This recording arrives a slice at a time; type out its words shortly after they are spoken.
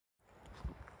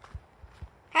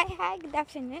Hi, good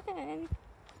afternoon. Yan.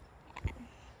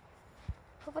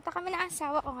 Pupunta kami ng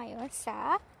asawa ko ngayon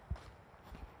sa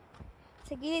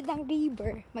gilid ng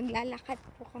river. Maglalakad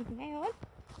po kami ngayon.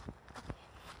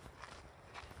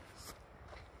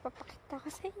 Papakita ko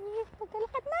sa inyo yung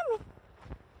paglalakad namin.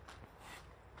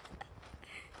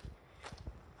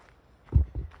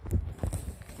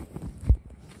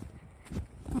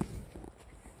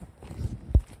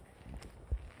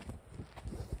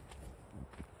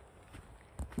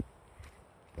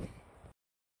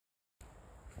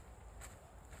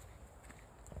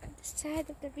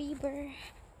 Side of the river.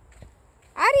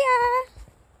 Arya!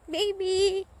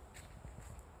 Baby!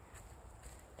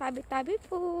 Tabi-tabi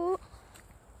po.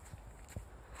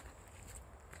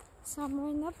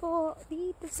 Summer na po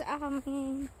dito sa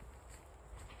amin.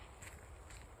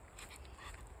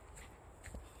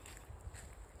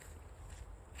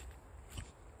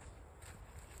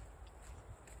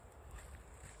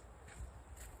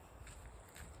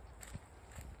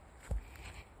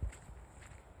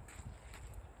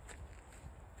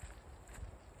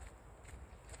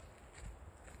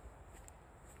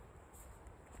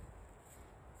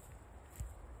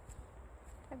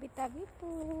 Tabi-tabi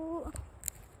po.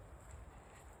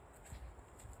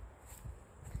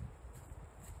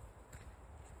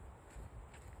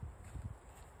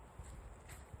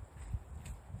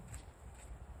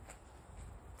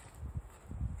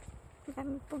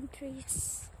 Dami pong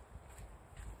trees.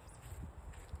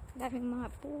 Daming mga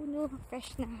puno,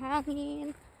 fresh na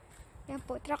hangin. Yan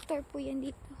po, tractor po yan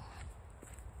dito.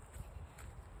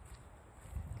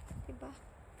 Diba?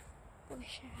 Po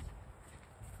siya.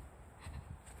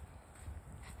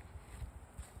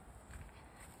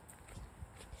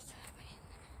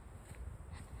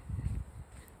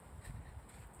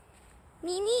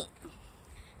 Nini!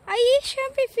 Ay,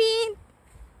 syempre fin!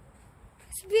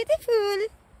 It's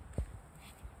beautiful!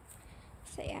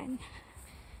 So, yan.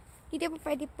 Dito po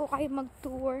pwede po kayo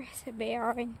mag-tour sa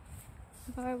Bern,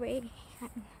 Norway.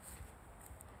 Yan.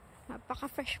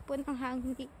 Napaka-fresh po ng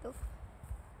hangin dito.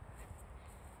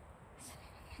 So,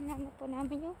 hanap po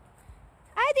namin yung...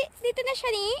 Ah, dito na siya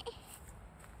ni?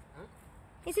 Huh?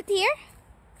 Is it here?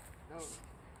 No.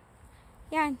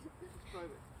 Yan. This is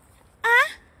private. Ah?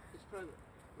 It's private.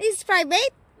 This is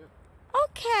private? Yeah.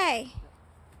 Okay.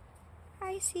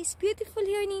 I see. It's beautiful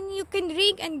here, Nini. You can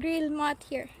rig and grill mat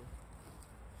here.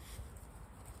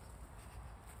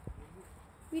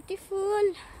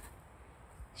 Beautiful.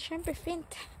 Syempre fint.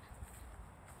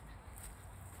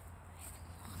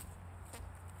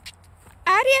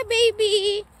 Arya,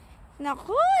 baby!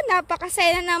 Naku,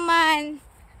 napakasaya na naman.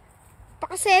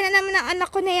 Napakasaya na naman ang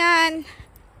anak ko na yan.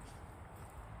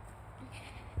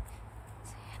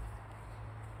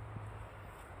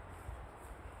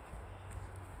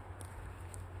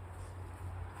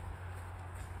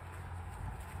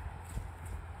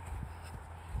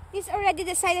 This is already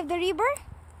the side of the river.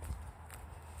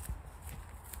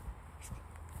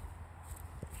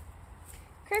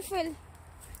 Careful.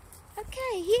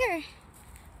 Okay, here.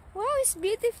 Wow, it's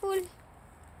beautiful.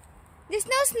 There's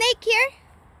no snake here.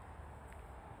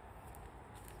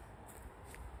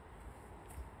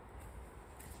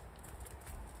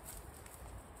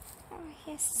 Oh,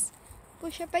 yes.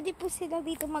 Pwede po sila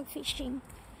dito mag-fishing.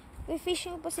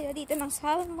 Fishing po sila dito ng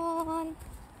salmon,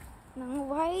 ng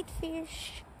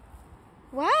whitefish.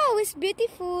 Wow, it's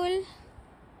beautiful.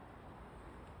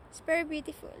 It's very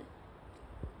beautiful.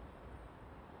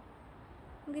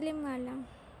 Ang dilim nga lang.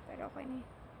 Pero okay na yun.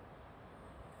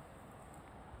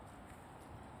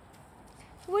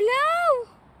 Wow!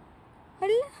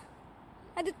 Hala!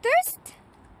 Ah, the thirst?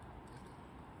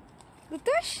 The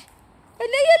thirst?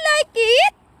 Hala, you like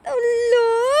it? Hala!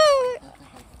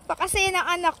 Pakasaya ng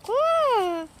anak ko.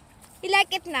 You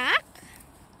like it, Nak?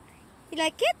 You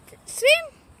like it?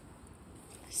 Swim!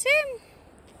 Swim!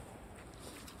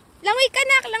 Langoy ka,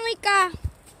 Nak! Langoy ka!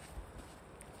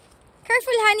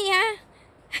 Careful, honey, ha?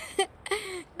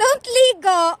 Don't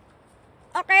ligo!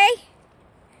 Okay?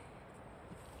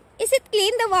 Is it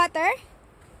clean, the water?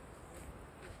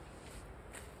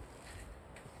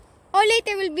 Or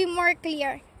later will be more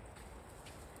clear.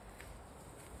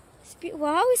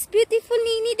 Wow, it's beautiful,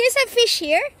 Nini. There's a fish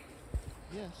here?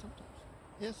 Yeah, sometimes.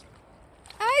 Yes.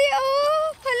 Ay,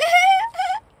 oh! Hala!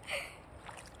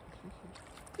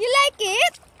 You like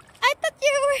it? I thought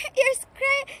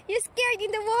you're scared in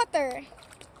the water.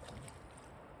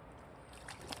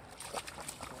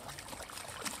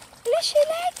 Hala, she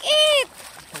like it!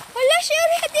 Hala, she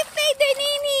already played there,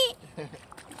 Nini!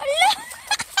 Hala!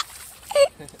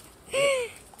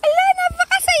 Hala,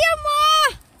 napakasaya mo!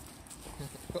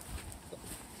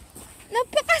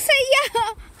 Napakasaya!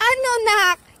 Ano,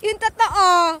 Nak? Yung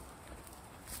totoo.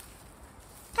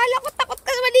 Akala ko takot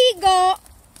ka maligo.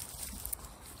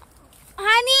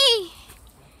 Honey,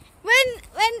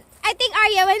 when I think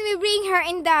Arya, when we bring her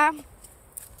in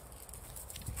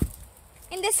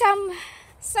the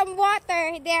some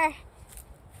water there,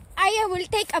 Arya will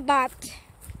take a bath.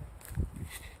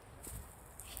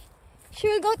 She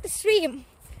will go to swim.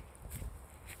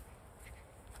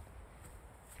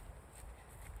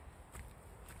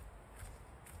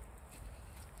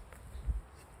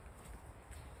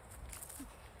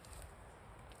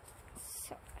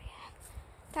 So, ayan.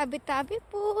 Tabi-tabi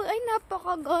po. Ay,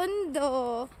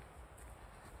 napakaganda.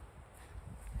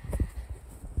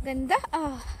 Ganda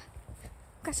ah.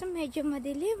 Kaso medyo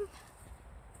madilim.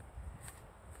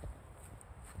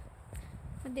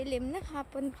 Madilim na.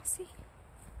 Hapon kasi.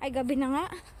 Ay, gabi na nga.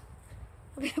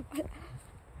 Gabi na pala.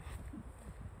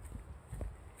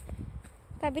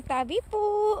 Tabi-tabi po.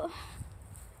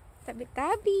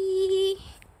 Tabi-tabi.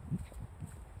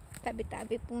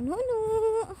 Tabi-tabi po, nuno.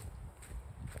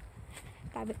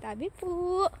 Tabi-tabi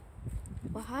po.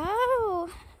 Wow.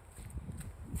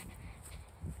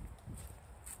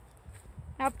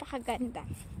 Napakaganda.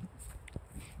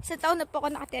 Sa taon na po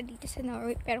ako nakatira dito sa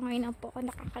Norway, pero ngayon na po ako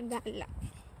nakakagala.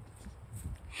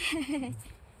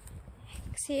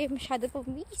 Kasi masyado po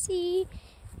busy.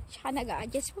 Tsaka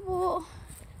nag-a-adjust po.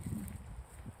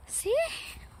 See?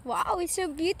 Wow, it's so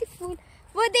beautiful.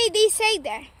 What did they say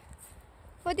there?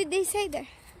 What did they say there?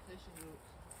 Fishing rules.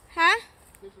 Huh?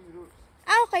 Fishing rules.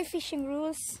 Ah, okay, fishing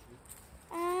rules.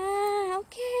 Ah,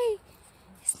 okay.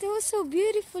 It's still so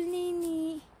beautiful,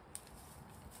 Nini.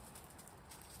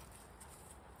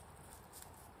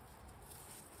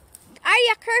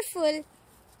 Arya, careful.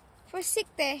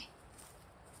 Forsiktig.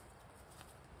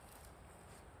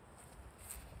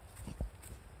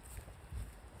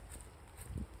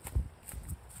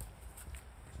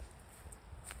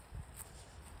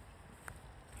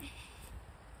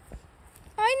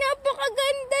 Ay,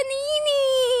 napakaganda, Nini.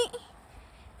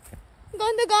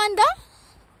 Ganda-ganda.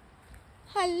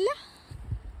 Hala.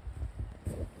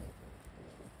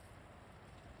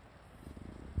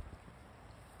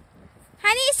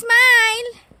 Honey, smile.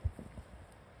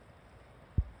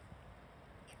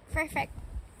 Perfect.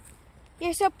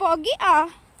 You're so pogi, ah.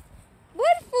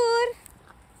 Beautiful.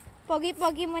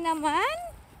 Pogi-pogi mo naman.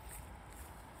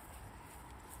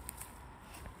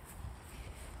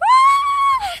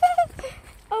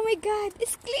 Oh my God,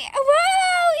 it's clear.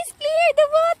 Wow, it's clear, the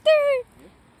water.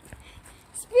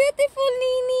 It's beautiful,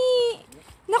 Nini.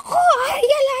 Naku, I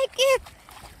like it.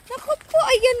 Naku po,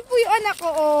 ayan po yung anak ko.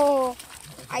 Oh.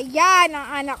 Ayan ang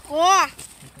anak ko.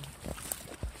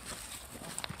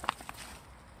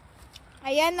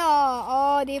 Ayan oh.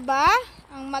 Oh, di ba?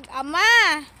 Ang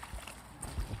mag-ama.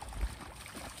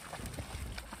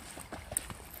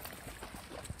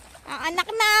 Ang anak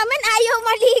namin ayaw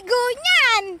maligo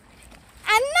niyan.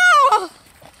 Ano?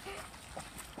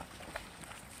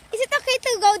 Is it okay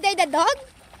to go there, the dog?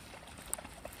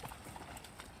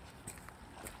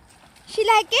 She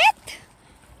like it?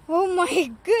 Oh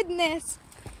my goodness.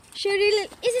 She really...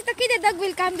 Is it okay the dog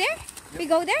will come there? Yep. We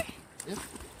go there? Yes.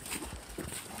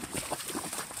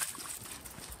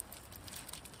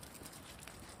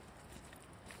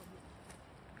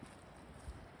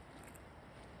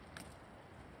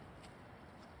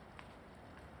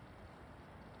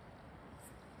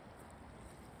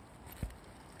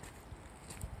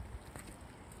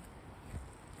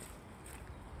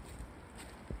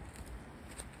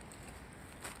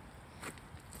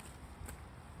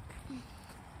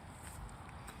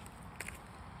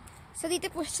 So,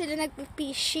 dito po sila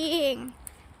nagpo-fishing.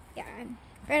 Yan.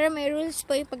 Pero may rules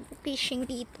po yung pag-fishing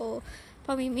dito.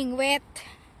 Pamimingwet.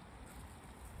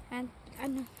 Yan.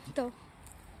 Ano? Ito.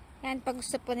 Yan. Pag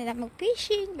gusto po nila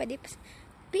mag-fishing. Pwede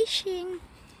fishing.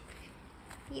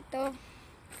 Dito.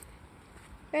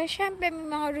 Pero syempre, may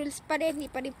mga rules pa rin. Hindi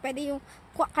pa rin pwede yung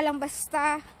kuha ka lang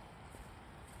basta.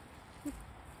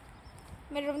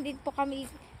 Meron din po kami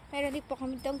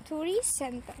itong tourist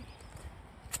center.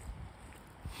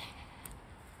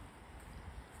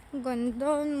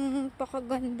 Ganda,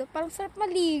 napakaganda. Parang sarap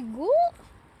maligo.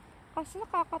 Kasi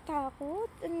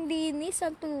nakakatakot. Ang linis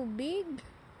ang tubig.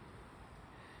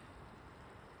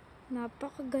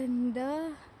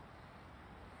 Napakaganda.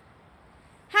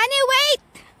 Honey, wait!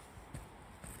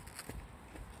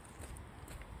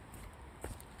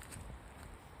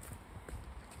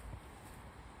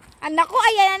 Anak ko,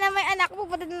 ayan na naman anak ko.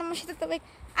 Pupunta na naman siya sa tubig.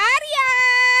 Arya!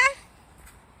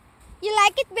 You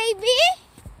like it, baby?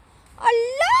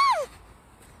 Allah!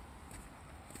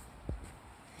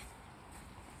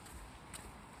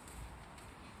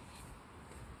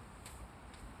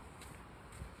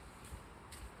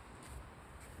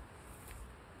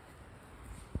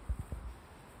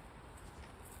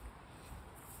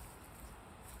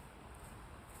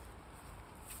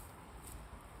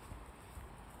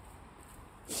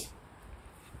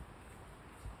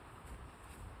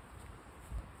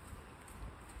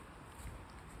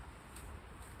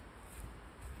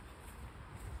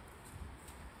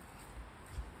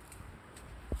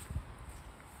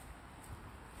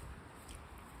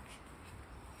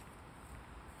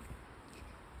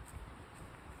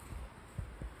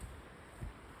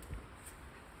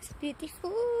 It's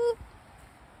beautiful.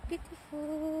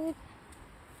 Beautiful.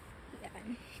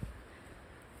 Yan.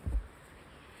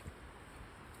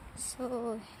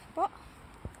 So, po.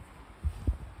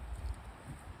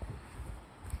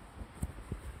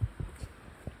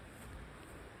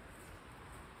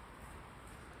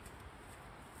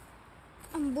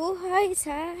 Ang buhay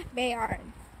sa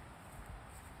Bayard.